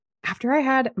after I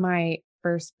had my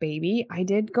first baby, I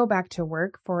did go back to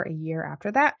work for a year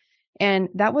after that. And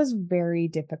that was very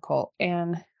difficult.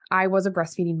 And I was a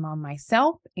breastfeeding mom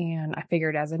myself. And I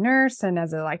figured as a nurse and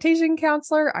as a lactation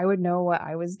counselor, I would know what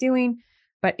I was doing.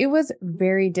 But it was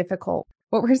very difficult.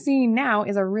 What we're seeing now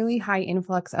is a really high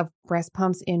influx of breast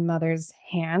pumps in mothers'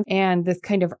 hands and this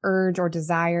kind of urge or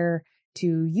desire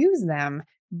to use them.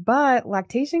 But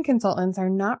lactation consultants are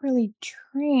not really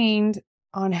trained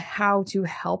on how to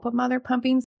help a mother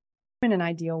pumping. In an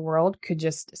ideal world, could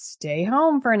just stay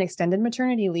home for an extended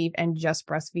maternity leave and just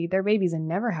breastfeed their babies and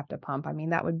never have to pump. I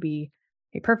mean, that would be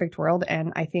a perfect world.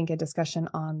 And I think a discussion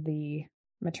on the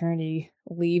maternity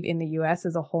leave in the US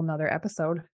is a whole nother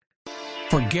episode.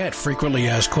 Forget frequently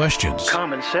asked questions.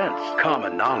 Common sense,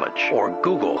 common knowledge, or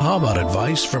Google. How about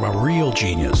advice from a real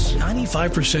genius?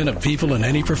 95% of people in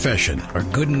any profession are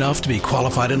good enough to be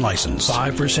qualified and licensed.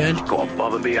 5% go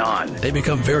above and beyond. They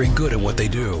become very good at what they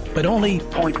do, but only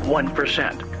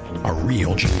 0.1% are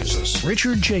real geniuses.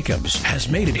 Richard Jacobs has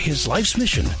made it his life's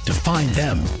mission to find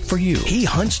them for you. He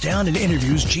hunts down and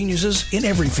interviews geniuses in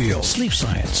every field: sleep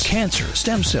science, cancer,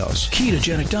 stem cells,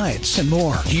 ketogenic diets, and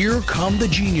more. Here come the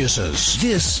geniuses.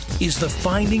 This is the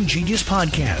Finding Genius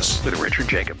Podcast with Richard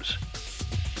Jacobs.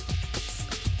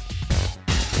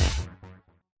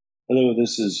 Hello,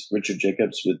 this is Richard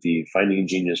Jacobs with the Finding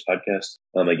Genius Podcast.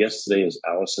 My guest today is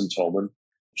Allison Tolman.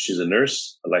 She's a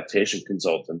nurse, a lactation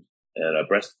consultant, and a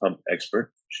breast pump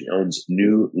expert. She owns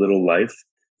New Little Life,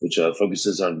 which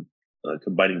focuses on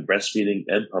combining breastfeeding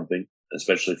and pumping,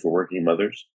 especially for working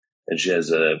mothers. And she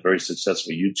has a very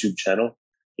successful YouTube channel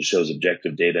that shows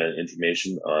objective data and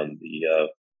information on the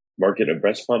market of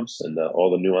breast pumps and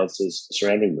all the nuances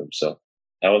surrounding them. So,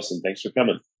 Allison, thanks for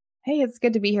coming. Hey, it's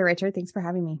good to be here, Richard. Thanks for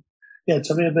having me. Yeah,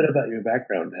 tell me a bit about your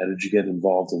background. How did you get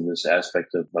involved in this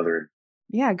aspect of mothering?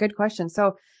 Yeah, good question.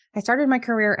 So I started my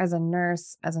career as a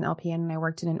nurse, as an LPN, and I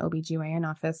worked in an OBGYN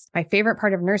office. My favorite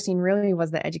part of nursing really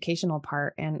was the educational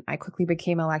part, and I quickly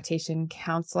became a lactation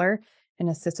counselor and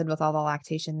assisted with all the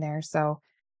lactation there. So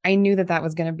I knew that that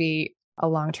was going to be a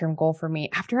long-term goal for me.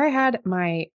 After I had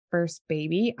my first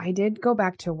baby, I did go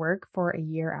back to work for a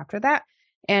year after that,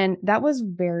 and that was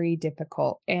very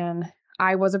difficult. And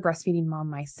I was a breastfeeding mom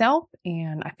myself,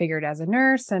 and I figured as a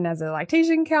nurse and as a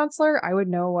lactation counselor, I would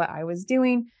know what I was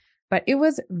doing. But it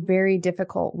was very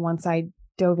difficult once I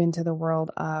dove into the world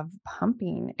of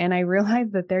pumping. And I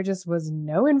realized that there just was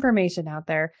no information out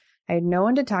there. I had no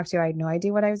one to talk to. I had no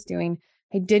idea what I was doing.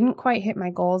 I didn't quite hit my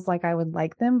goals like I would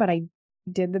like them, but I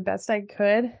did the best I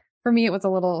could. For me, it was a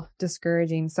little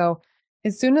discouraging. So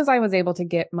as soon as I was able to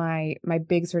get my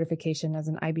big certification as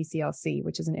an IBCLC,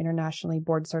 which is an internationally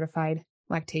board certified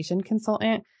lactation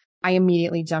consultant, I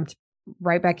immediately jumped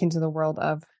right back into the world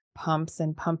of pumps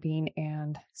and pumping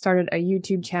and started a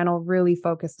YouTube channel really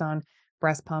focused on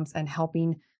breast pumps and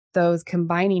helping those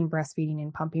combining breastfeeding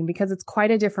and pumping, because it's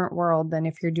quite a different world than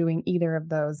if you're doing either of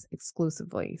those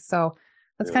exclusively. So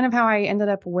that's kind of how I ended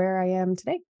up where I am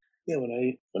today. Yeah,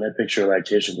 when I picture a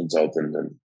lactation consultant,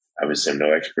 and obviously I'm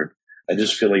no expert, I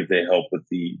just feel like they help with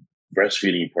the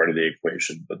breastfeeding part of the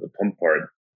equation, but the pump part,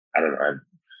 I don't know, I've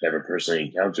never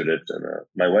personally encountered it. And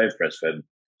my wife breastfed.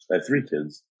 I have 3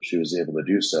 kids. She was able to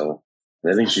do so.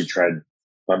 And I think she tried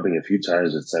pumping a few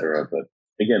times, et cetera. But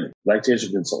again,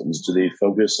 lactation consultants, do they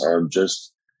focus on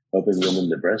just helping women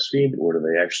to breastfeed, or do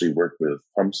they actually work with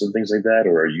pumps and things like that?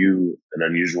 Or are you an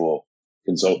unusual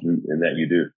consultant in that you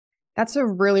do? That's a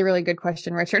really, really good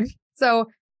question, Richard. So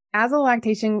as a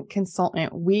lactation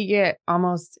consultant, we get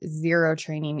almost zero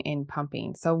training in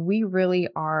pumping. So we really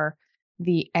are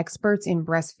the experts in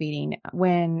breastfeeding.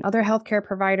 When other healthcare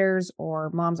providers or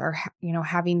moms are,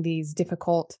 having these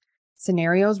difficult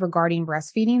scenarios regarding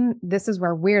breastfeeding, this is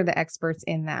where we're the experts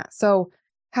in that. So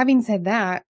having said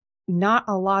that, not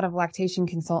a lot of lactation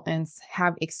consultants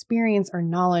have experience or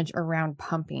knowledge around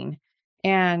pumping.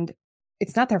 And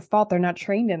it's not their fault. They're not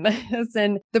trained in this.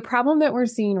 And the problem that we're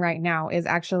seeing right now is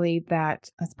actually that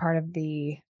as part of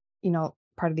the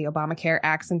Obamacare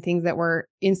acts and things that were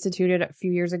instituted a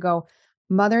few years ago,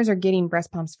 mothers are getting breast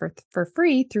pumps for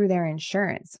free through their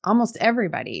insurance, almost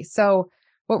everybody. So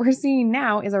what we're seeing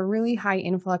now is a really high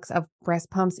influx of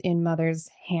breast pumps in mothers'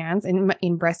 hands, in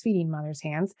breastfeeding mothers'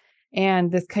 hands,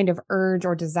 and this kind of urge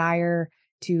or desire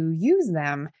to use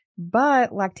them.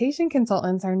 But lactation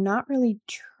consultants are not really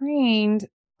trained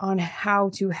on how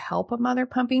to help a mother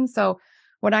pumping. So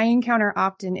what I encounter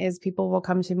often is people will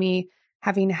come to me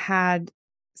having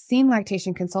seen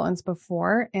lactation consultants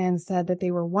before and said that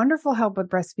they were wonderful help with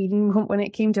breastfeeding. When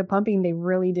it came to pumping, they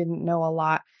really didn't know a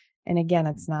lot. And again,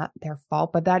 it's not their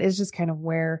fault, but that is just kind of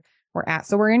where we're at.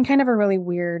 So we're in kind of a really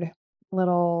weird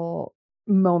little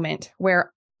moment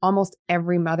where almost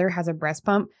every mother has a breast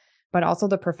pump, but also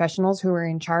the professionals who are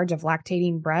in charge of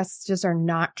lactating breasts just are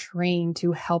not trained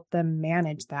to help them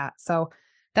manage that. So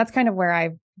that's kind of where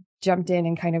I've jumped in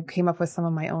and kind of came up with some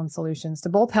of my own solutions to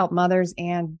both help mothers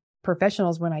and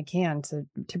professionals when I can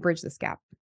to bridge this gap.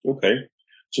 Okay.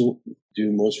 So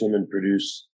do most women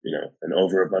produce, an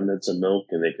overabundance of milk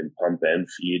and they can pump and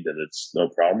feed and it's no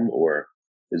problem? Or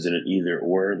is it an either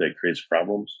or that creates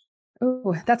problems?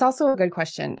 Oh, that's also a good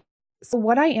question. So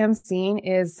what I am seeing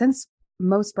is since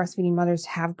most breastfeeding mothers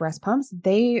have breast pumps,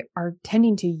 they are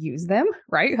tending to use them,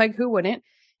 right? Like who wouldn't?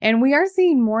 And we are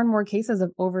seeing more and more cases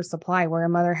of oversupply where a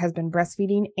mother has been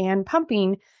breastfeeding and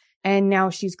pumping, and now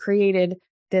she's created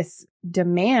this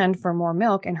demand for more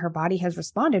milk and her body has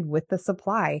responded with the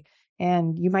supply.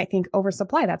 And you might think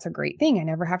oversupply, that's a great thing. I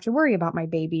never have to worry about my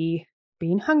baby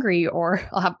being hungry or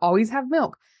always have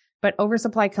milk. But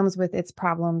oversupply comes with its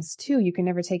problems too. You can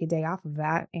never take a day off of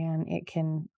that, and it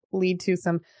can lead to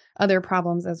some other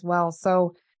problems as well.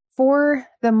 So for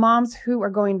the moms who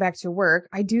are going back to work,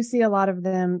 I do see a lot of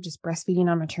them just breastfeeding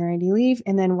on maternity leave.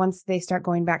 And then once they start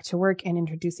going back to work and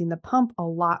introducing the pump a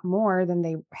lot more than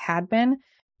they had been,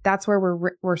 that's where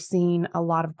we're seeing a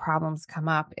lot of problems come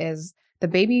up. Is the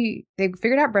baby, they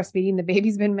figured out breastfeeding, the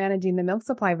baby's been managing the milk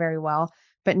supply very well,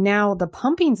 but now the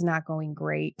pumping's not going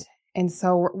great. And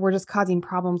so we're just causing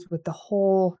problems with the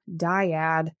whole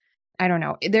dyad. I don't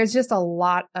know. There's just a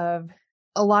lot of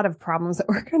problems that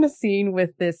we're kind of seeing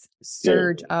with this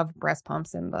surge of breast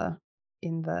pumps in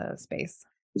the space.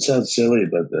 It sounds silly,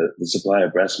 but the supply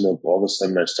of breast milk, all of a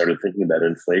sudden I started thinking about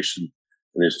inflation,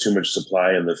 and there's too much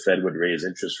supply and the Fed would raise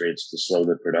interest rates to slow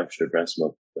the production of breast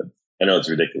milk. But I know it's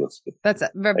ridiculous. But that's a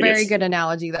very good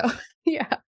analogy though.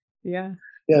 Yeah. Yeah.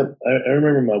 Yeah. I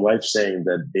remember my wife saying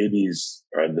that babies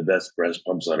are the best breast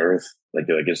pumps on earth. Like,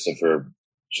 I guess if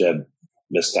she had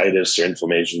mastitis or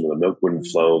inflammation, the milk wouldn't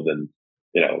flow, then,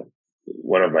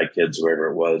 one of my kids, whoever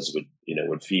it was,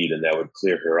 would feed, and that would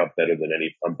clear her up better than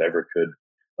any pump ever could.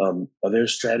 Are there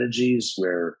strategies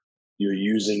where you're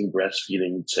using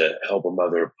breastfeeding to help a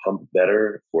mother pump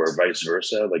better or vice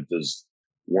versa? Like, does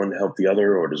one help the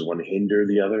other or does one hinder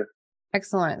the other?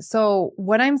 Excellent. So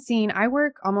what I'm seeing, I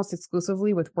work almost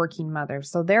exclusively with working mothers.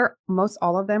 So most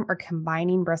all of them are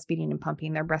combining breastfeeding and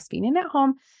pumping. They're breastfeeding at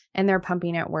home and they're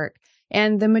pumping at work.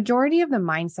 And the majority of the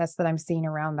mindsets that I'm seeing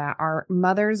around that are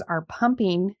mothers are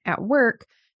pumping at work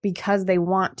because they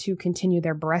want to continue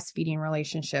their breastfeeding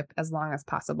relationship as long as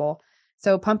possible.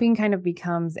 So pumping kind of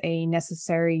becomes a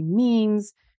necessary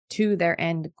means to their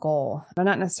end goal. They're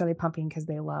not necessarily pumping because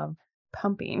they love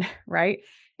pumping, right?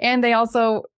 And they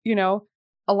also,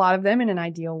 a lot of them in an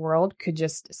ideal world could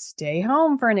just stay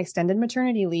home for an extended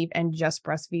maternity leave and just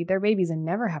breastfeed their babies and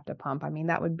never have to pump. I mean,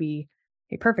 that would be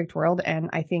a perfect world.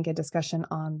 And I think a discussion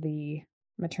on the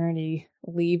maternity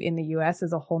leave in the US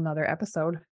is a whole nother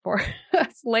episode for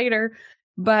us later.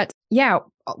 But yeah,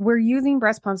 we're using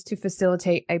breast pumps to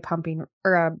facilitate a pumping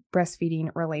or a breastfeeding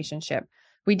relationship.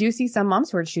 We do see some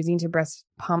moms who are choosing to breast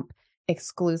pump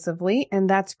exclusively, and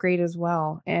that's great as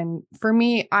well. And for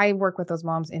me, I work with those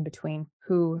moms in between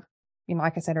who,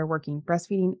 like I said, are working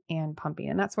breastfeeding and pumping.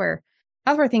 And that's where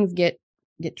things get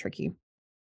tricky.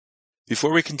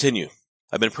 Before we continue,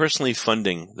 I've been personally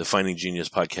funding the Finding Genius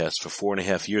podcast for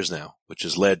 4.5 years now, which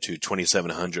has led to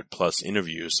 2,700 plus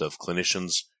interviews of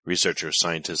clinicians, researchers,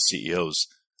 scientists, CEOs,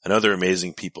 and other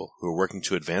amazing people who are working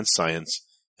to advance science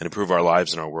and improve our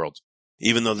lives and our world.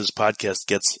 Even though this podcast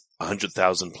gets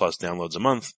 100,000 plus downloads a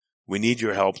month, we need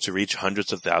your help to reach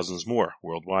hundreds of thousands more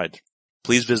worldwide.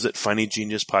 Please visit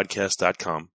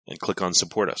findinggeniuspodcast.com and click on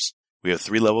Support Us. We have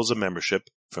 3 levels of membership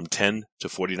from $10 to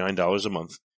 $49 a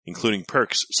month, including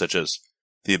perks such as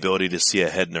the ability to see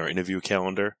ahead in our interview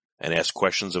calendar and ask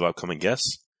questions of upcoming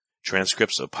guests,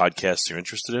 transcripts of podcasts you're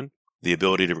interested in, the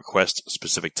ability to request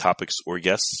specific topics or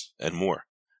guests, and more.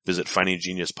 Visit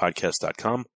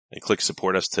findinggeniuspodcast.com and click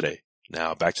Support Us today.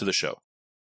 Now back to the show.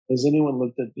 Has anyone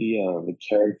looked at the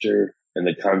character and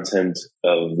the content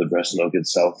of the breast milk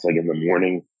itself, like in the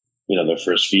morning, their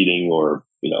first feeding, or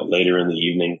later in the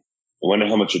evening? I wonder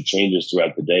how much it changes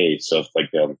throughout the day. So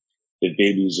if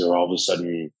babies are all of a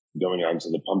sudden going on to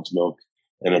the pumped milk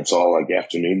and it's all like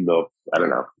afternoon milk, I don't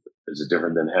know. Is it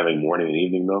different than having morning and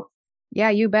evening milk?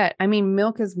 Yeah, you bet. I mean,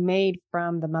 milk is made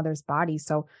from the mother's body,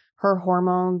 so her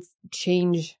hormones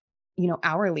change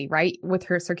hourly, right? With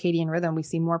her circadian rhythm, we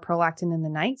see more prolactin in the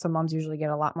night. So moms usually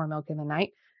get a lot more milk in the night.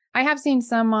 I have seen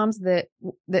some moms that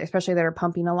especially that are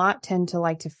pumping a lot, tend to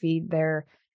like to feed their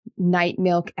night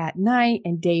milk at night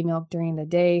and day milk during the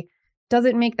day. Does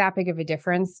it make that big of a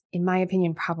difference? In my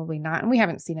opinion, probably not. And we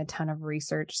haven't seen a ton of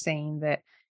research saying that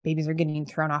babies are getting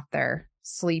thrown off their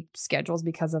sleep schedules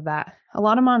because of that. A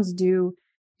lot of moms do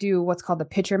what's called the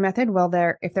pitcher method. Well,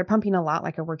 if they're pumping a lot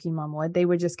like a working mom would, they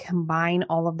would just combine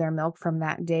all of their milk from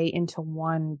that day into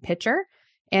one pitcher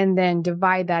and then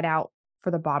divide that out for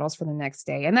the bottles for the next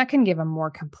day. And that can give a more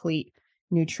complete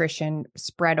nutrition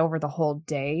spread over the whole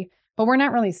day. But we're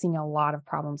not really seeing a lot of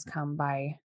problems come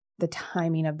by the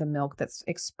timing of the milk that's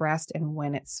expressed and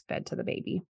when it's fed to the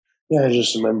baby. Yeah, I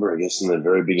just remember, I guess in the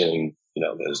very beginning,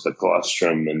 there's the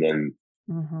colostrum, and then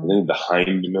I think the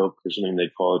hind milk or something they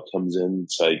call it comes in.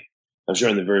 It's like, I'm sure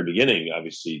in the very beginning,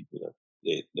 obviously,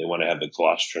 they want to have the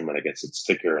colostrum, and I guess it's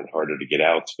thicker and harder to get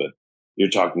out. But you're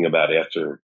talking about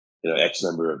after, X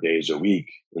number of days or week,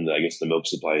 and I guess the milk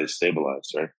supply is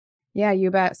stabilized, right? Yeah, you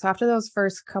bet. So after those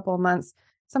first couple of months,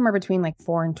 somewhere between like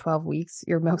 4 and 12 weeks,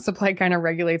 your milk supply kind of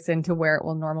regulates into where it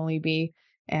will normally be.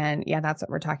 And yeah, that's what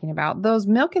we're talking about. Those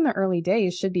milk in the early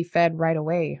days should be fed right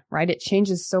away, right? It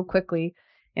changes so quickly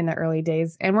in the early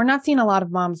days. And we're not seeing a lot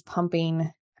of moms pumping.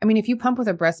 I mean, if you pump with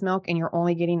a breast milk and you're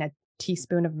only getting a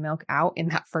teaspoon of milk out in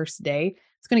that first day,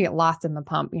 it's going to get lost in the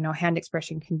pump. Hand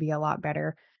expression can be a lot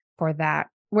better for that.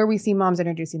 Where we see moms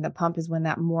introducing the pump is when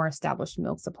that more established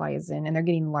milk supply is in and they're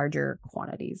getting larger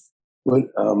quantities. I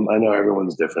know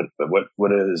everyone's different, but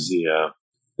what is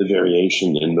the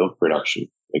variation in milk production?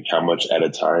 Like how much at a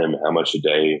time, how much a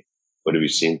day? What have you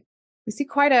seen? We see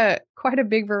quite a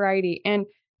big variety. And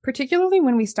particularly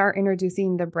when we start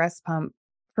introducing the breast pump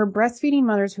for breastfeeding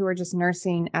mothers who are just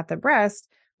nursing at the breast,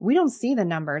 we don't see the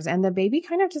numbers and the baby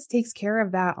kind of just takes care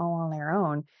of that all on their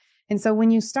own. And so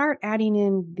when you start adding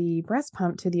in the breast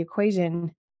pump to the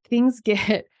equation, things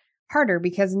get harder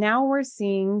because now we're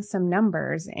seeing some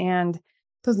numbers and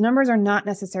those numbers are not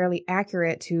necessarily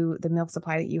accurate to the milk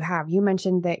supply that you have. You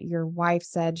mentioned that your wife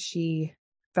said she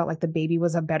felt like the baby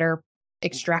was a better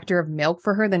extractor of milk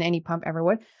for her than any pump ever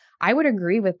would. I would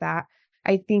agree with that.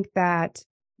 I think that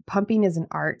pumping is an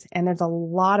art and there's a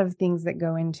lot of things that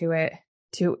go into it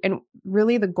and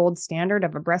really the gold standard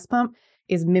of a breast pump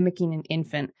is mimicking an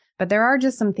infant. But there are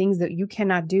just some things that you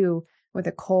cannot do with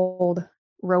a cold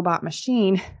robot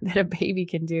machine that a baby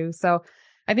can do. So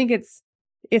I think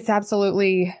it's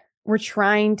absolutely, we're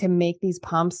trying to make these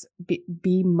pumps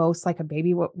be most like a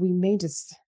baby. What we may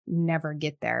just never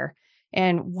get there.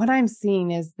 And what I'm seeing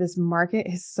is this market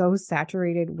is so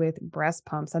saturated with breast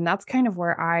pumps. And that's kind of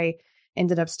where I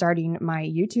ended up starting my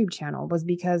YouTube channel, was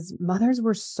because mothers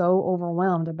were so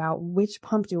overwhelmed about which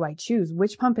pump do I choose?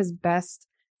 Which pump is best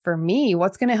for me?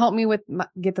 What's going to help me with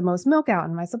get the most milk out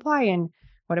in my supply? And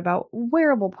what about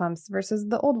wearable pumps versus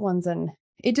the old ones? And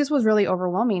it just was really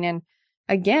overwhelming. And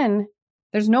again,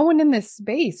 there's no one in this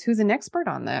space who's an expert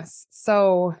on this.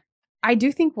 So I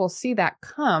do think we'll see that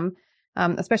come,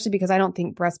 especially because I don't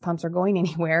think breast pumps are going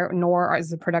anywhere, nor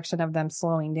is the production of them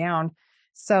slowing down.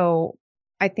 So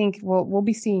I think we'll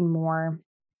be seeing more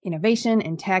innovation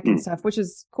and tech and stuff, which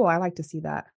is cool. I like to see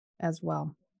that as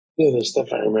well. Yeah, the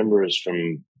stuff I remember is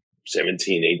from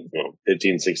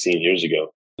 15, 16 years ago.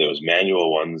 There was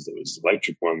manual ones, there was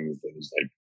electric ones, there was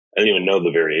I don't even know the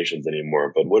variations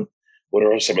anymore, but what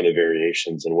are some of the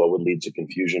variations and what would lead to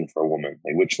confusion for a woman?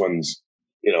 Like which ones,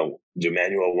 do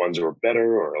manual ones work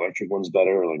better or electric ones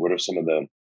better? Like what are some of the,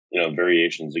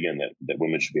 variations again that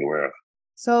women should be aware of?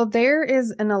 So there is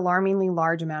an alarmingly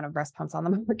large amount of breast pumps on the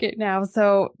market now.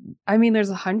 So, I mean, there's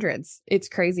hundreds. It's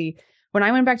crazy. When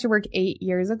I went back to work 8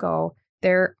 years ago,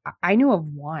 I knew of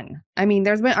one. I mean,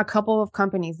 there's been a couple of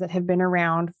companies that have been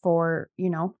around for,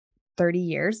 30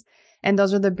 years. And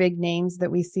those are the big names that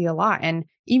we see a lot. And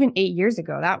even 8 years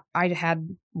ago, that I had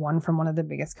one from one of the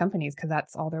biggest companies because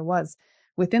that's all there was.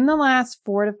 Within the last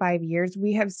 4 to 5 years,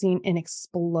 we have seen an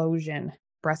explosion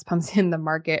breast pumps in the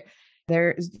market.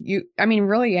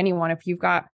 Really anyone, if you've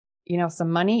got,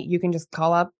 some money, you can just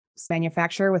call up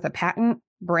manufacturer with a patent,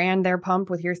 brand their pump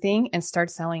with your thing and start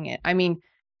selling it. I mean,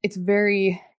 it's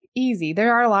very easy.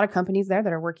 There are a lot of companies there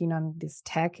that are working on this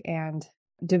tech and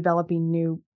developing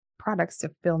new products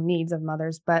to fill needs of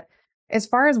mothers. But as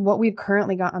far as what we've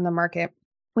currently got on the market,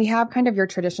 we have kind of your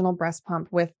traditional breast pump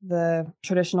with the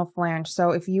traditional flange.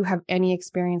 So if you have any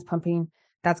experience pumping,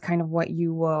 that's kind of what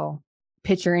you will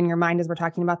picture in your mind as we're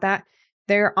talking about that.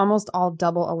 They're almost all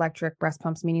double electric breast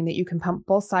pumps, meaning that you can pump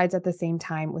both sides at the same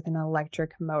time with an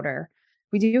electric motor.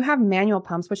 We do have manual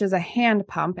pumps, which is a hand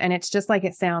pump, and it's just like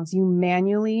it sounds. You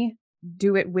manually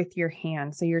do it with your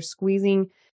hand. So you're squeezing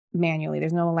manually.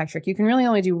 There's no electric. You can really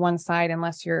only do one side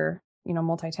unless you're,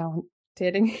 multi-talented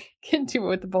and can do it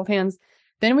with both hands.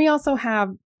 Then we also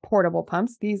have portable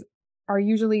pumps. These are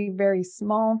usually very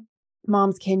small.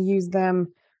 Moms can use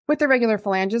them with the regular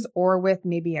phalanges or with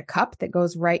maybe a cup that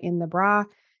goes right in the bra.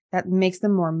 That makes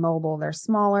them more mobile. They're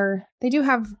smaller. They do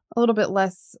have a little bit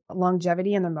less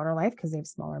longevity in their motor life because they have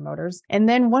smaller motors. And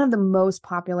then one of the most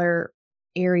popular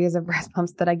areas of breast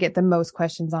pumps that I get the most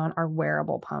questions on are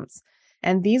wearable pumps.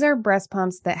 And these are breast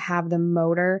pumps that have the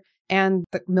motor and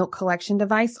the milk collection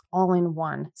device all in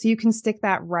one. So you can stick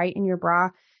that right in your bra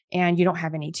and you don't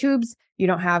have any tubes. You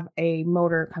don't have a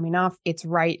motor coming off. It's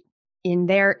right in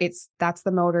there. That's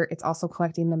the motor. It's also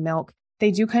collecting the milk.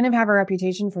 They do kind of have a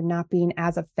reputation for not being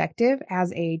as effective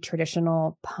as a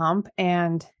traditional pump.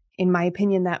 And in my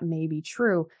opinion, that may be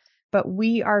true. But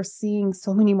we are seeing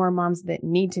so many more moms that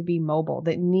need to be mobile,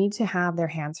 that need to have their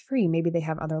hands free. Maybe they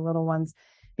have other little ones.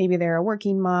 Maybe they're a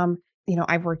working mom.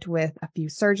 I've worked with a few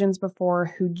surgeons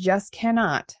before who just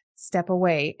cannot step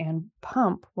away and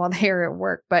pump while they're at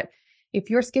work. But if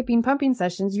you're skipping pumping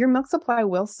sessions, your milk supply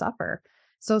will suffer.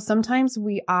 So sometimes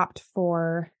we opt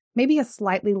for maybe a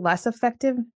slightly less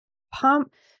effective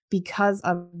pump because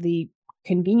of the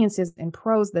conveniences and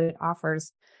pros that it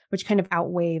offers, which kind of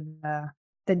outweigh the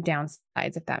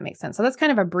downsides, if that makes sense. So that's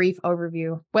kind of a brief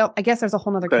overview. Well, I guess there's a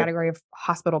whole other category of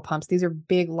hospital pumps. These are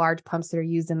big, large pumps that are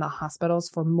used in the hospitals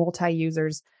for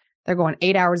multi-users. They're going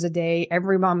 8 hours a day.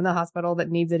 Every mom in the hospital that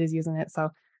needs it is using it. So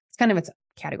it's kind of its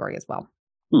category as well.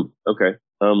 Okay.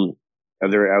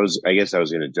 I guess I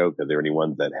was going to joke, are there any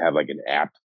ones that have like an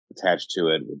app attached to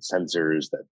it with sensors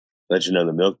that let you know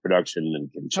the milk production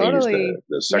and can change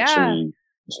the suction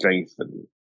strength and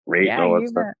rate and all that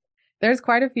stuff? There's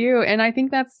quite a few. And I think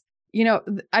that's,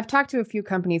 I've talked to a few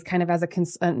companies kind of as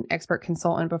an expert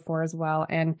consultant before as well.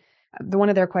 And one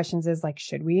of their questions is like,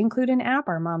 should we include an app?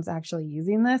 Are moms actually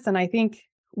using this? And I think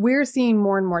we're seeing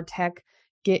more and more tech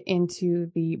get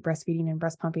into the breastfeeding and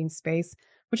breast pumping space,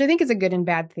 which I think is a good and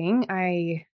bad thing.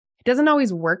 It doesn't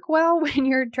always work well when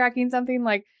you're tracking something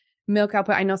like milk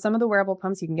output. I know some of the wearable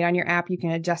pumps, you can get on your app, you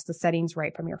can adjust the settings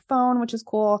right from your phone, which is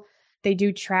cool. They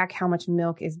do track how much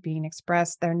milk is being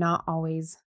expressed. They're not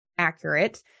always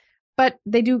accurate, but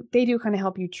they do kind of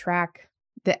help you track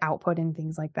the output and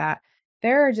things like that.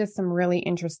 There are just some really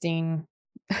interesting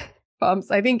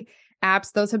pumps. I think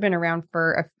apps, those have been around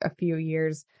for a few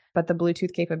years, but the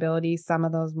Bluetooth capability, some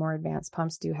of those more advanced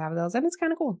pumps do have those, and it's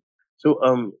kind of cool. So,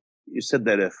 you said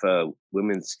that if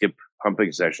women skip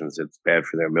pumping sessions, it's bad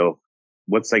for their milk.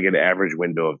 What's like an average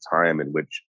window of time in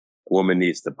which a woman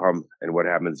needs to pump, and what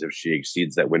happens if she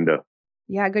exceeds that window?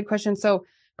 Yeah, good question. So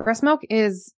breast milk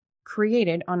is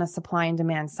created on a supply and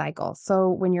demand cycle. So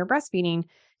when you're breastfeeding,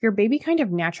 your baby kind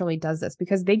of naturally does this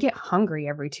because they get hungry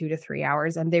every 2 to 3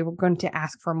 hours and they're going to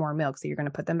ask for more milk. So you're going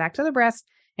to put them back to the breast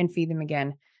and feed them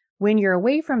again. When you're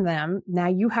away from them, now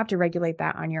you have to regulate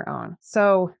that on your own.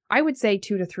 So I would say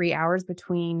 2 to 3 hours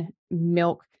between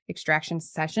milk extraction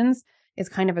sessions is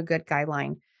kind of a good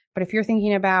guideline. But if you're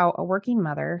thinking about a working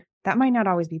mother, that might not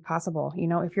always be possible.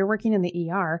 If you're working in the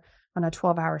ER on a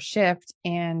 12-hour shift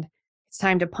and it's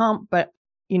time to pump, but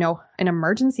an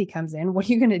emergency comes in, what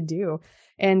are you going to do?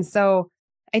 And so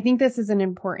I think this is an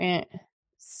important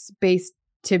space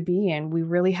to be in. We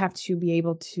really have to be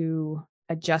able to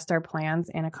adjust our plans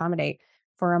and accommodate.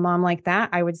 For a mom like that,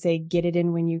 I would say get it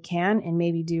in when you can and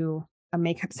maybe do a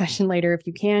makeup session later if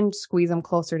you can, squeeze them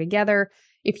closer together.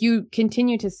 If you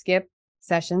continue to skip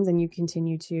sessions and you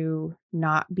continue to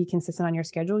not be consistent on your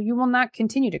schedule, you will not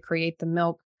continue to create the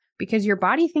milk because your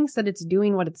body thinks that it's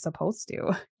doing what it's supposed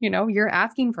to. You're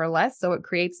asking for less, so it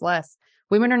creates less.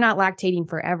 Women are not lactating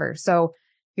forever. So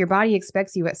your body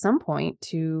expects you at some point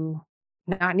to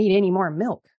not need any more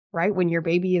milk, right? When your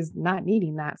baby is not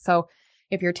needing that. So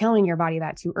if you're telling your body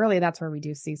that too early, that's where we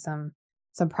do see some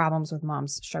problems with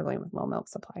moms struggling with low milk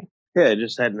supply. Yeah, I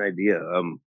just had an idea.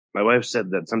 My wife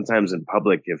said that sometimes in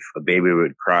public, if a baby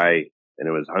would cry and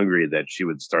it was hungry, that she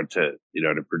would start to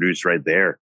produce right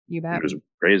there. You bet. It was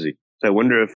crazy. So I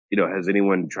wonder if, has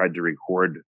anyone tried to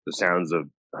record the sounds of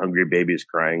hungry babies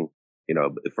crying,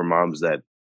 for moms that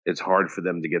it's hard for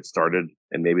them to get started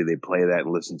and maybe they play that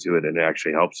and listen to it and it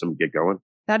actually helps them get going?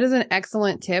 That is an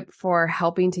excellent tip for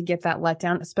helping to get that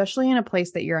letdown, especially in a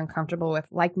place that you're uncomfortable with,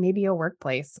 like maybe a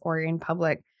workplace or in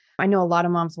public. I know a lot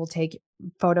of moms will take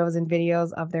photos and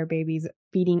videos of their babies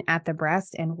feeding at the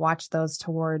breast and watch those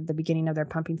toward the beginning of their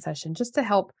pumping session, just to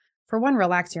help, for one,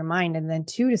 relax your mind, and then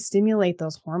two, to stimulate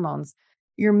those hormones.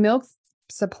 Your milk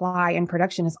supply and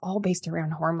production is all based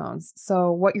around hormones.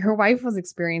 So what your wife was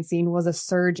experiencing was a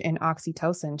surge in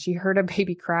oxytocin. She heard a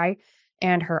baby cry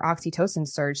and her oxytocin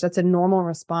surged. That's a normal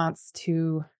response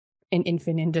to an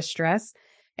infant in distress.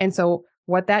 And so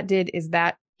what that did is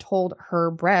that told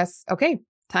her breasts, okay,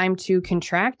 time to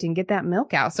contract and get that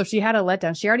milk out. So she had a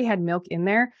letdown. She already had milk in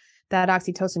there. That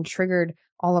oxytocin triggered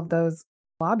all of those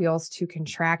globules to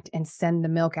contract and send the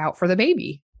milk out for the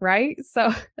baby, right?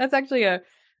 So that's actually a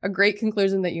great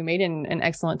conclusion that you made and an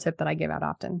excellent tip that I give out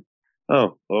often.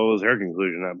 Oh, well, it was her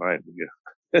conclusion, not mine.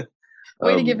 Yeah.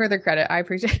 Way to give her the credit. I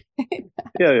appreciate it.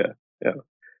 Yeah.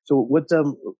 So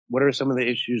what are some of the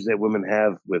issues that women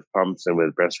have with pumps and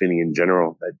with breastfeeding in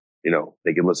general that,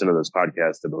 they can listen to this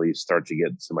podcast and at least start to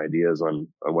get some ideas on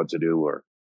what to do, or,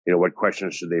 what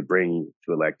questions should they bring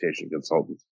to a lactation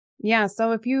consultant? Yeah.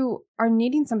 So if you are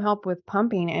needing some help with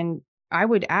pumping, and I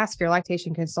would ask your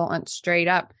lactation consultant straight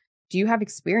up, do you have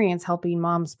experience helping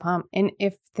moms pump? And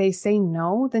if they say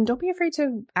no, then don't be afraid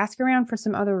to ask around for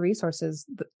some other resources.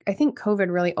 I think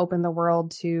COVID really opened the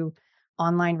world to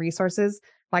online resources.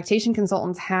 Lactation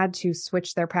consultants had to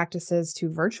switch their practices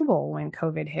to virtual when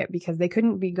COVID hit because they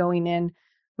couldn't be going in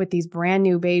with these brand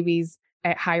new babies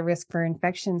at high risk for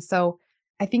infection. So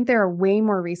I think there are way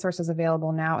more resources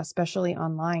available now, especially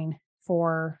online,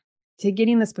 to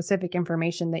getting the specific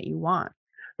information that you want.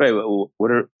 Right. Well,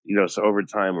 what are, so over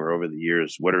time or over the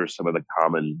years, what are some of the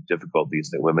common difficulties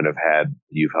that women have had that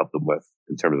you've helped them with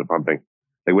in terms of pumping?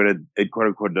 Like when it quote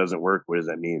unquote doesn't work, what does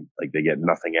that mean? Like they get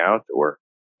nothing out, or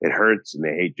it hurts and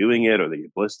they hate doing it, or they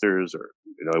get blisters, or,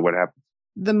 what happens?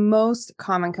 The most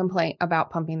common complaint about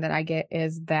pumping that I get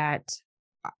is that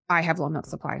I have low milk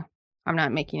supply. I'm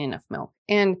not making enough milk.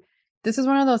 And this is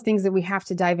one of those things that we have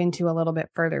to dive into a little bit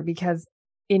further, because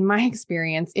in my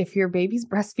experience, if your baby's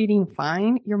breastfeeding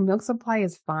fine, your milk supply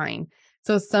is fine.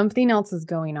 So something else is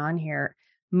going on here.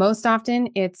 Most often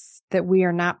it's that we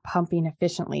are not pumping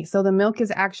efficiently. So the milk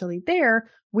is actually there.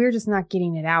 We're just not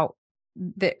getting it out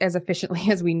as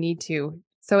efficiently as we need to.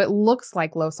 So it looks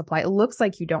like low supply. It looks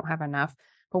like you don't have enough,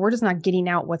 but we're just not getting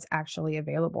out what's actually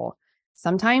available.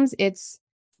 Sometimes it's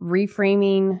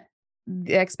reframing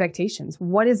the expectations.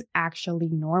 What is actually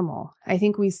normal? I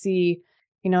think we see,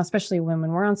 especially when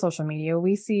we're on social media,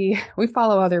 we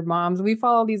follow other moms, we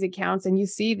follow these accounts, and you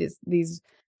see these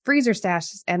freezer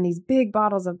stashes and these big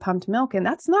bottles of pumped milk. And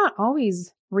that's not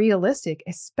always realistic,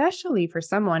 especially for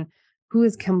someone who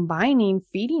is combining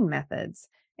feeding methods.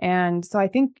 And so I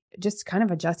think just kind of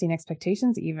adjusting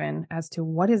expectations even as to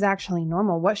what is actually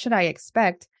normal. What should I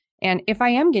expect? And if I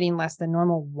am getting less than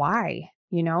normal, why?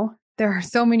 There are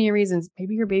so many reasons.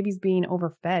 Maybe your baby's being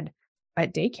overfed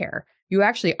at daycare. You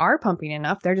actually are pumping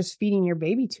enough. They're just feeding your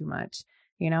baby too much.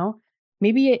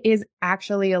 Maybe it is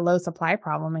actually a low supply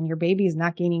problem and your baby is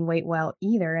not gaining weight well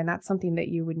either. And that's something that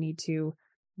you would need to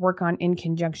work on in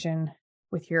conjunction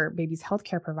with your baby's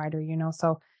healthcare provider,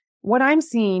 So what I'm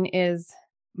seeing is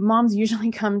moms usually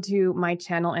come to my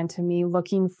channel and to me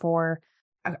looking for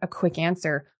a quick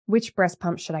answer. Which breast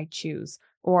pump should I choose?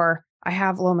 Or I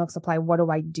have low milk supply. What do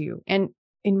I do? And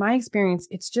in my experience,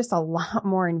 it's just a lot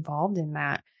more involved in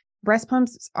that. Breast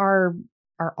pumps are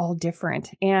all different.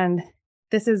 And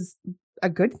this is a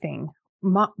good thing.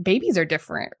 Babies are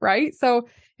different, right? So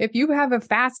if you have a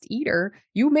fast eater,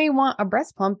 you may want a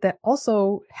breast pump that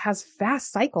also has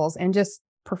fast cycles and just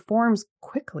performs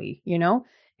quickly.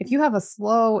 If you have a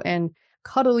slow and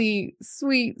cuddly,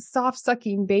 sweet, soft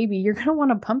sucking baby, you're going to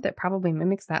want a pump that probably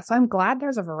mimics that. So I'm glad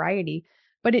there's a variety,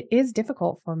 but it is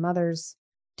difficult for mothers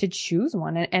to choose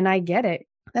one. And I get it.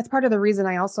 That's part of the reason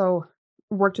I also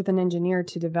worked with an engineer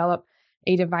to develop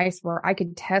a device where I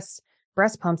could test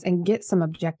breast pumps and get some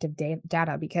objective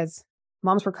data, because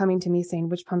moms were coming to me saying,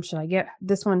 which pump should I get?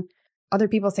 This one, other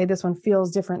people say this one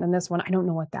feels different than this one. I don't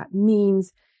know what that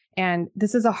means. And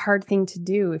this is a hard thing to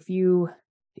do.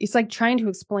 It's like trying to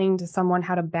explain to someone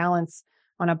how to balance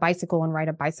on a bicycle and ride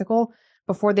a bicycle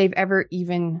before they've ever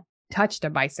even touched a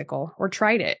bicycle or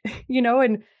tried it,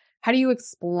 and how do you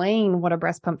explain what a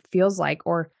breast pump feels like,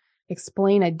 or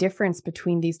explain a difference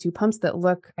between these two pumps that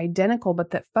look identical,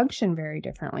 but that function very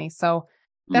differently? So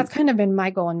that's kind of been my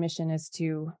goal and mission, is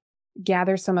to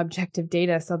gather some objective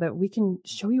data so that we can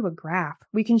show you a graph.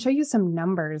 We can show you some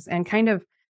numbers and kind of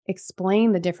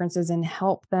explain the differences and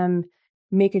help them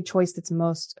make a choice that's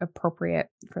most appropriate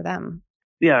for them.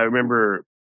 Yeah, I remember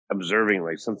observing,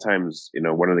 like, sometimes,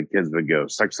 one of the kids would go,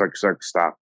 suck, suck, suck,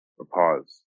 stop, or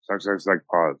pause. Suck, suck, suck,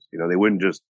 pause. They wouldn't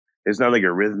just, it's not like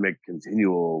a rhythmic,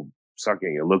 continual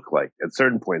sucking. It looked like at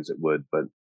certain points it would, but,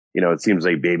 it seems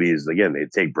like babies, again, they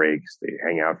take breaks, they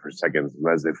hang out for seconds,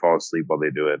 and as they fall asleep while they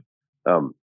do it.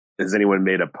 Has anyone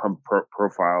made a pump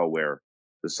profile where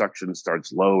the suction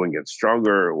starts low and gets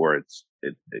stronger, or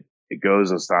it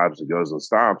goes and stops,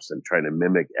 and trying to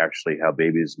mimic actually how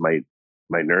babies might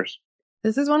nurse?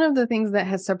 This is one of the things that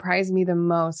has surprised me the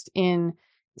most in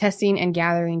testing and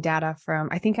gathering data from,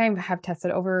 I think I have tested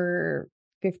over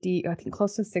 50, I think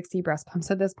close to 60 breast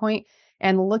pumps at this point.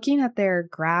 And looking at their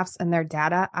graphs and their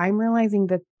data, I'm realizing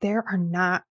that there are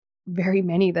not very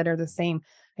many that are the same.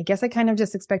 I guess I kind of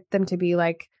just expect them to be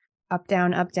like up,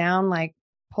 down, like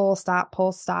pull, stop,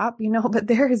 but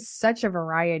there is such a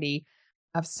variety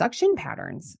of suction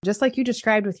patterns, just like you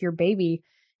described with your baby.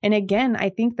 And again, I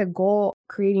think the goal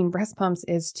creating breast pumps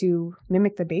is to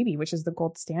mimic the baby, which is the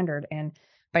gold standard. And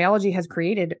biology has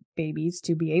created babies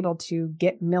to be able to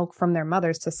get milk from their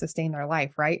mothers to sustain their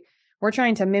life, right? We're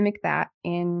trying to mimic that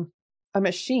in a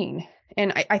machine.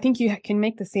 And I think you can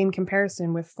make the same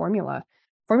comparison with formula.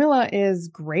 Formula is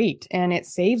great and it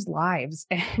saves lives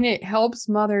and it helps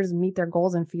mothers meet their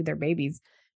goals and feed their babies,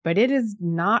 but it is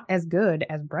not as good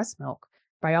as breast milk.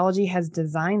 Biology has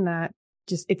designed that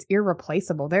it's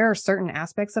irreplaceable. There are certain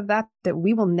aspects of that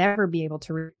we will never be able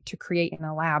to create in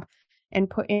a lab and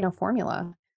put in a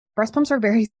formula. Breast pumps are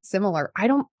very similar. I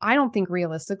don't think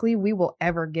realistically we will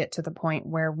ever get to the point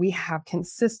where we have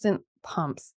consistent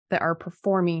pumps that are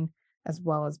performing as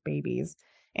well as babies.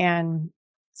 And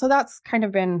so that's kind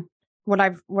of been what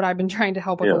I've been trying to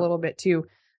help with a little bit too.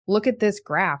 Look at this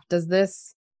graph.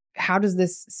 How does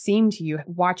this seem to you?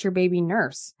 Watch your baby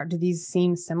nurse. Or do these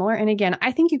seem similar? And again,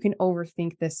 I think you can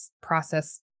overthink this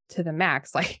process to the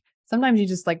max. Like sometimes you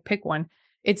just like pick one.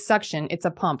 It's suction. It's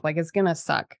a pump. Like it's going to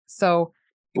suck. So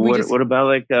what about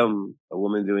like a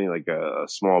woman doing like a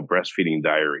small breastfeeding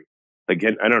diary? Like,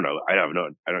 I don't know. I don't know.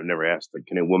 I don't never asked. Like,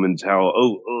 can a woman tell?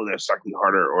 Oh, they're sucking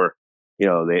harder, or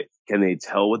can they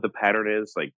tell what the pattern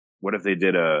is? Like, what if they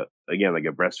did a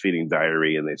breastfeeding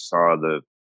diary and they saw the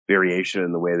variation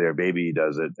in the way their baby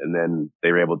does it, and then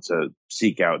they were able to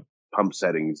seek out pump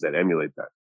settings that emulate that?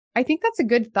 I think that's a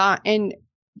good thought. And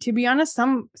to be honest,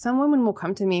 some women will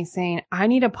come to me saying, I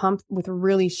need a pump with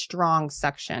really strong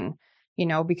suction,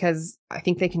 because I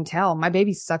think they can tell my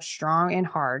baby sucks strong and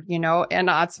hard, and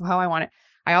that's how I want it.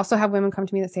 I also have women come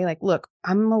to me that say like, look,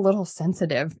 I'm a little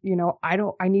sensitive,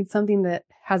 I need something that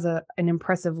has an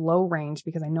impressive low range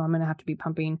because I know I'm going to have to be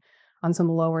pumping on some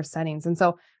lower settings. And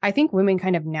so I think women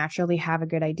kind of naturally have a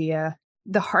good idea.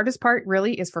 The hardest part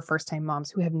really is for first-time moms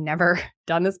who have never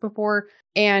done this before.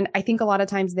 And I think a lot of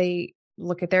times they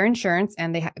look at their insurance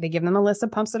and they give them a list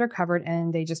of pumps that are covered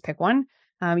and they just pick one,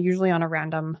 usually on a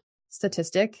random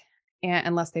statistic. And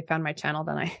unless they found my channel,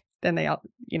 then they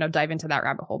dive into that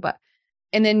rabbit hole.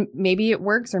 And then maybe it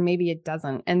works or maybe it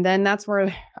doesn't. And then that's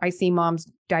where I see moms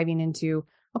diving into,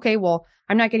 okay, well,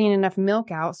 I'm not getting enough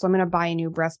milk out, so I'm going to buy a new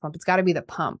breast pump. It's got to be the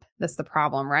pump. That's the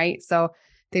problem, right? So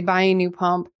they buy a new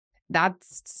pump.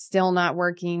 That's still not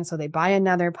working. So they buy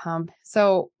another pump.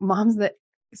 So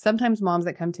sometimes moms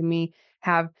that come to me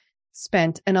have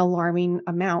spent an alarming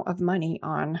amount of money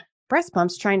on breast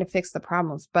pumps trying to fix the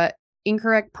problems. But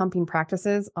incorrect pumping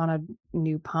practices on a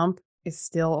new pump is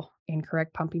still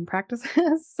incorrect pumping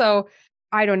practices. So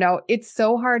I don't know. It's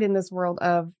so hard in this world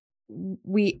of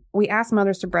we ask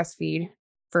mothers to breastfeed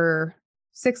for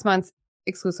 6 months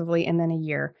exclusively and then a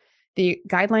year. The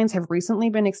guidelines have recently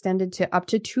been extended to up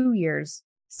to 2 years.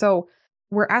 So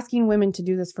we're asking women to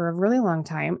do this for a really long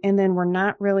time. And then we're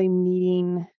not really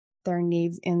meeting their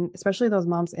needs especially those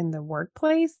moms in the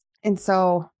workplace. And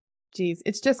so,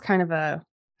 it's just kind of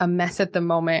a mess at the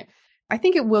moment. I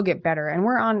think it will get better and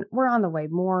we're on the way.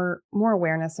 More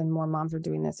awareness and more moms are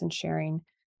doing this and sharing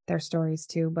their stories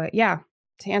too. But yeah,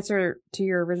 to answer to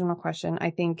your original question, I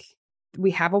think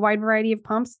we have a wide variety of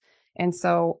pumps. And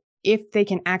so if they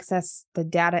can access the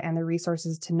data and the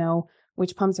resources to know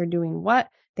which pumps are doing what,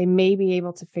 they may be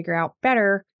able to figure out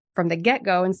better from the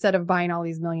get-go instead of buying all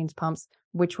these millions of pumps,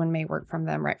 which one may work from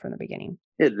them right from the beginning.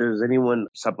 Yeah, does anyone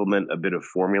supplement a bit of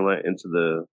formula into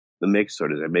the mix, or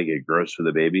does it make it gross for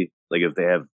the baby? Like if they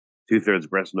have 2/3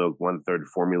 breast milk, 1/3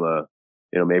 formula,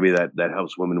 maybe that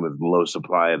helps women with low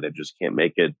supply that just can't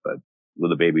make it, but will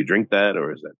the baby drink that,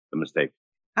 or is that a mistake?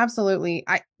 Absolutely.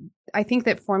 I think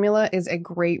that formula is a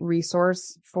great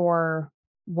resource for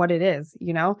what it is.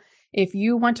 If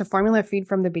you want to formula feed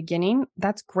from the beginning,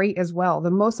 that's great as well. The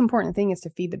most important thing is to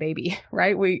feed the baby,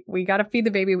 right? We got to feed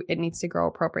the baby. It needs to grow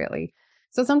appropriately.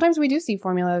 So sometimes we do see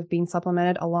formula being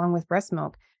supplemented along with breast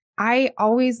milk. I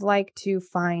always like to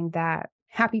find that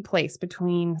happy place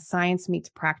between science meets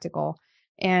practical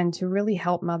and to really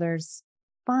help mothers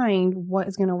find what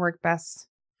is going to work best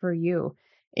for you.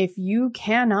 If you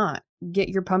cannot get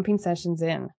your pumping sessions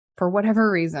in for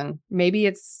whatever reason, maybe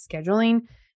it's scheduling,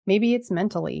 maybe it's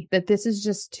mentally, that this is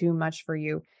just too much for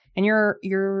you. And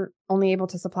you're only able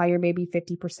to supply your baby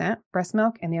 50% breast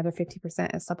milk and the other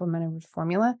 50% is supplemented with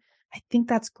formula. I think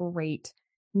that's great.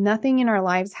 Nothing in our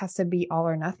lives has to be all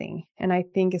or nothing. And I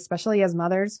think especially as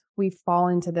mothers, we fall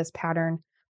into this pattern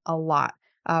a lot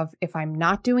of if I'm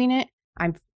not doing it,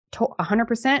 I'm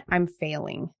 100%, I'm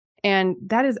failing. And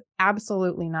that is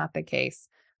absolutely not the case.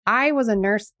 I was a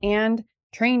nurse and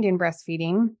trained in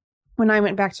breastfeeding when I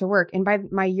went back to work. And by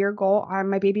my year goal,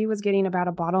 my baby was getting about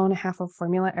 1.5 bottles of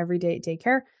formula every day at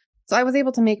daycare. So I was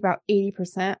able to make about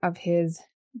 80% of his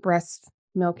breast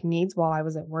milk needs while I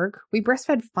was at work. We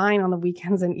breastfed fine on the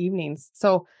weekends and evenings.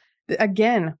 So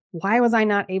again, why was I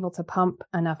not able to pump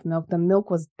enough milk? The milk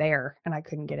was there and I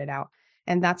couldn't get it out.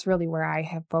 And that's really where I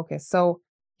have focused. So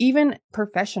even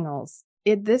professionals,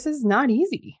 this is not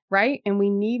easy, right? And we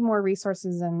need more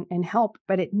resources and help,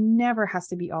 but it never has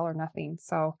to be all or nothing.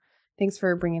 So thanks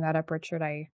for bringing that up, Richard.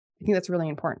 I think that's really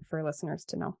important for listeners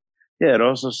to know. Yeah, it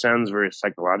also sounds very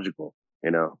psychological.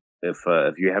 If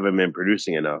you haven't been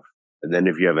producing enough, and then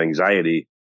if you have anxiety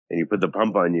and you put the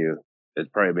pump on you,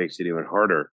 it probably makes it even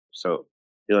harder. So,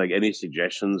 like any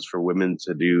suggestions for women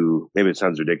to do? Maybe it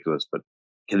sounds ridiculous, but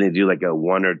can they do like a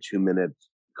 1 or 2 minute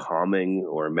calming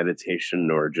or meditation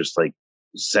or just like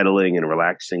settling and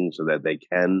relaxing so that they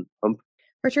can pump?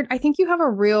 Richard, I think you have a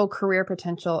real career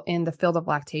potential in the field of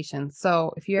lactation.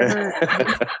 So if you ever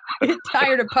get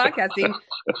tired of podcasting,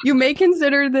 you may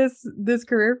consider this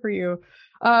career for you.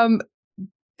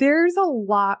 There's a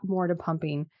lot more to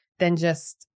pumping than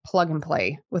just plug and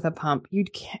play with a pump.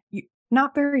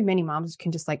 Not very many moms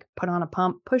can just like put on a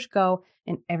pump, push go,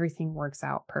 and everything works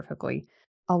out perfectly.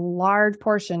 A large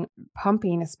portion,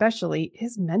 pumping especially,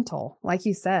 is mental. Like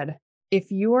you said, if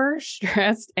you are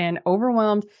stressed and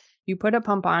overwhelmed, you put a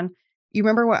pump on. You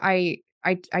remember what I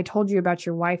told you about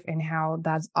your wife and how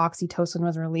that oxytocin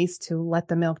was released to let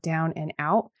the milk down and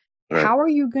out. Right. How are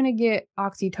you going to get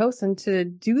oxytocin to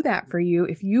do that for you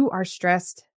if you are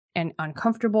stressed and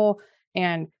uncomfortable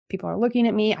and people are looking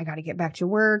at me? I got to get back to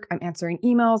work. I'm answering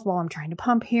emails while I'm trying to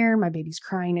pump here. My baby's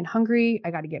crying and hungry.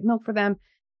 I got to get milk for them.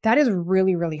 That is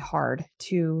really, really hard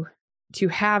to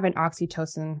have an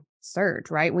oxytocin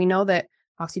surge, right? We know that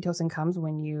oxytocin comes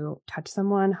when you touch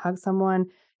someone, hug someone,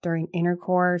 during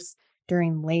intercourse,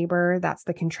 during labor. That's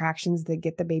the contractions that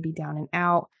get the baby down and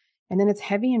out. And then it's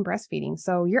heavy in breastfeeding.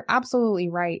 So you're absolutely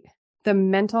right. The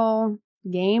mental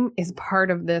game is part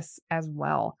of this as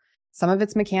well. Some of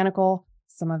it's mechanical,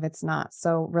 some of it's not.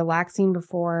 So relaxing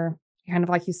before, kind of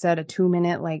like you said, a 2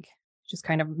 minute, like just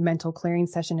kind of mental clearing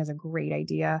session is a great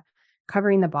idea.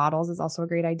 Covering the bottles is also a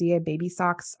great idea. Baby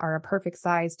socks are a perfect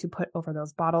size to put over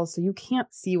those bottles so you can't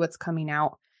see what's coming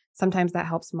out. Sometimes that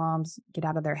helps moms get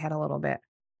out of their head a little bit.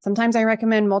 Sometimes I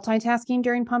recommend multitasking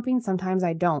during pumping. Sometimes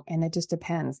I don't. And it just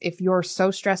depends. If you're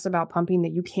so stressed about pumping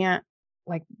that you can't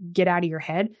like get out of your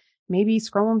head, maybe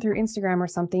scrolling through Instagram or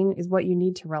something is what you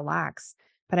need to relax.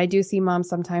 But I do see moms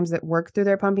sometimes that work through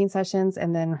their pumping sessions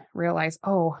and then realize,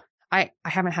 oh, I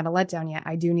haven't had a letdown yet.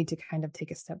 I do need to kind of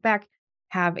take a step back,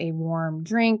 have a warm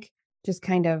drink, just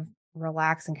kind of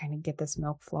relax and kind of get this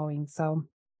milk flowing. So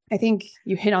I think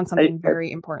you hit on something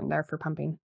very important there for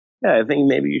pumping. Yeah, I think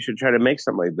maybe you should try to make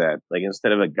something like that. Like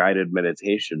instead of a guided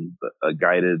meditation, but a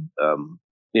guided,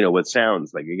 with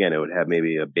sounds. Like again, it would have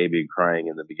maybe a baby crying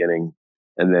in the beginning,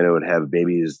 and then it would have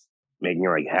babies making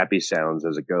like happy sounds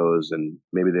as it goes. And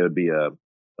maybe there would be a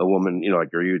woman,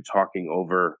 like, are you talking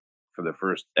over for the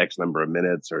first X number of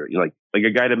minutes, or like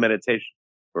a guided meditation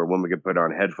where a woman could put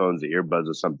on headphones, or earbuds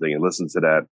or something and listen to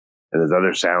that. And there's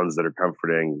other sounds that are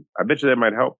comforting. I bet you that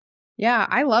might help. Yeah,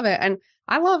 I love it. And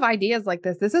I love ideas like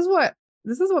this. This is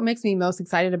what makes me most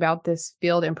excited about this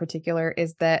field in particular,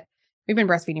 is that we've been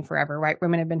breastfeeding forever, right?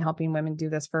 Women have been helping women do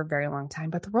this for a very long time,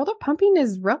 but the world of pumping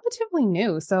is relatively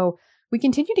new. So we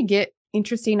continue to get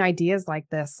interesting ideas like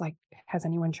this. Like, has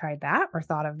anyone tried that or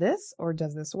thought of this, or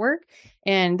does this work?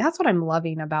 And that's what I'm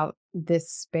loving about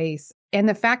this space. And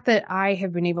the fact that I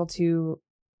have been able to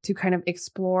kind of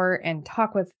explore and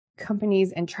talk with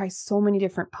companies and try so many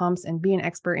different pumps and be an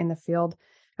expert in the field.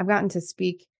 I've gotten to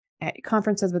speak at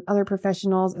conferences with other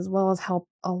professionals, as well as help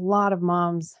a lot of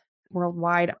moms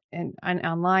worldwide and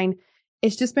online.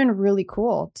 It's just been really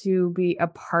cool to be a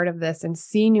part of this and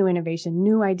see new innovation,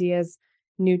 new ideas,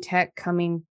 new tech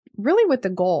coming, really with the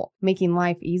goal, making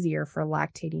life easier for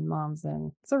lactating moms.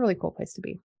 And it's a really cool place to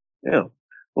be. Yeah.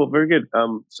 Well, very good.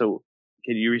 So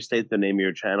can you restate the name of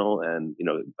your channel and,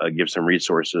 give some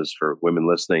resources for women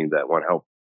listening that want help?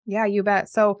 Yeah, you bet.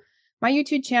 So my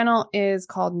YouTube channel is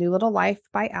called New Little Life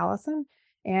by Allison,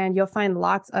 and you'll find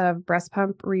lots of breast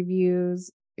pump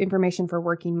reviews, information for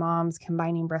working moms,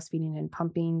 combining breastfeeding and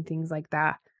pumping, things like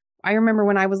that. I remember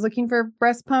when I was looking for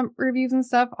breast pump reviews and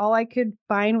stuff, all I could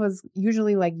find was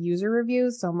usually like user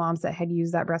reviews. So moms that had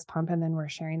used that breast pump and then were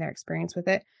sharing their experience with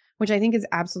it, which I think is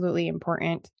absolutely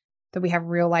important that we have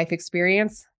real life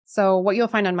experience. So what you'll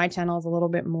find on my channel is a little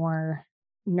bit more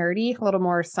nerdy, a little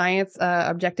more science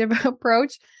objective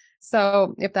approach.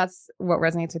 So if that's what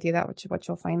resonates with you, that's what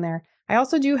you'll find there. I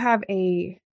also do have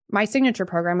a my signature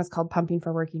program is called Pumping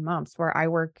for Working Moms, where I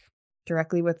work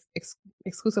directly with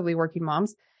exclusively working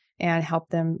moms and help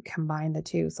them combine the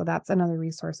two. So that's another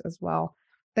resource as well.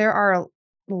 There are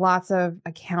lots of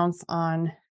accounts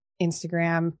on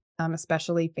Instagram,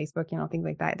 especially Facebook, things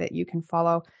like that you can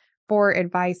follow for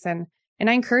advice. And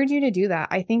I encourage you to do that.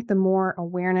 I think the more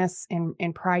awareness and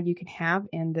pride you can have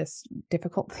in this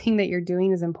difficult thing that you're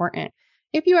doing is important.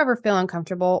 If you ever feel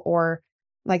uncomfortable or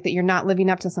like that you're not living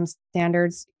up to some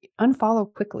standards,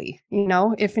 unfollow quickly.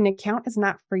 If an account is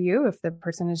not for you, if the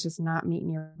person is just not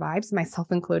meeting your vibes,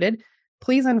 myself included,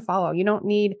 please unfollow. You don't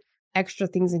need extra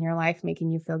things in your life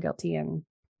making you feel guilty and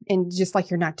just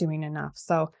like you're not doing enough.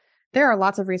 So there are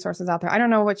lots of resources out there. I don't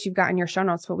know what you've got in your show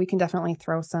notes, but we can definitely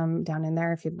throw some down in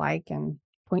there if you'd like and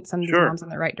point some of these moms in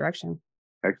the right direction.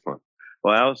 Excellent.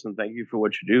 Well, Allison, thank you for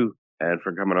what you do and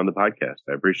for coming on the podcast.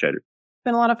 I appreciate it. It's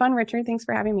been a lot of fun, Richard. Thanks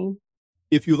for having me.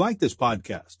 If you like this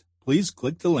podcast, please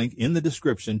click the link in the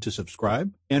description to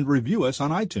subscribe and review us on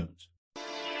iTunes.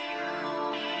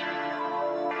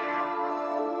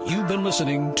 You've been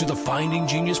listening to the Finding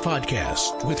Genius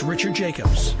podcast with Richard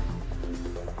Jacobs.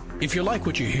 If you like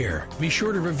what you hear, be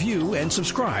sure to review and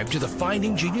subscribe to the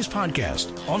Finding Genius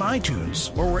podcast on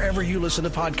iTunes or wherever you listen to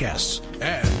podcasts.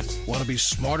 And want to be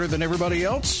smarter than everybody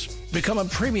else? Become a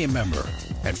premium member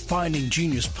at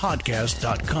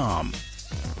findinggeniuspodcast.com.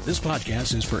 This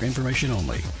podcast is for information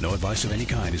only. No advice of any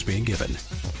kind is being given.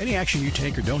 Any action you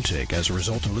take or don't take as a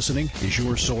result of listening is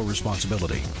your sole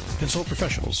responsibility. Consult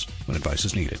professionals when advice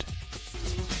is needed.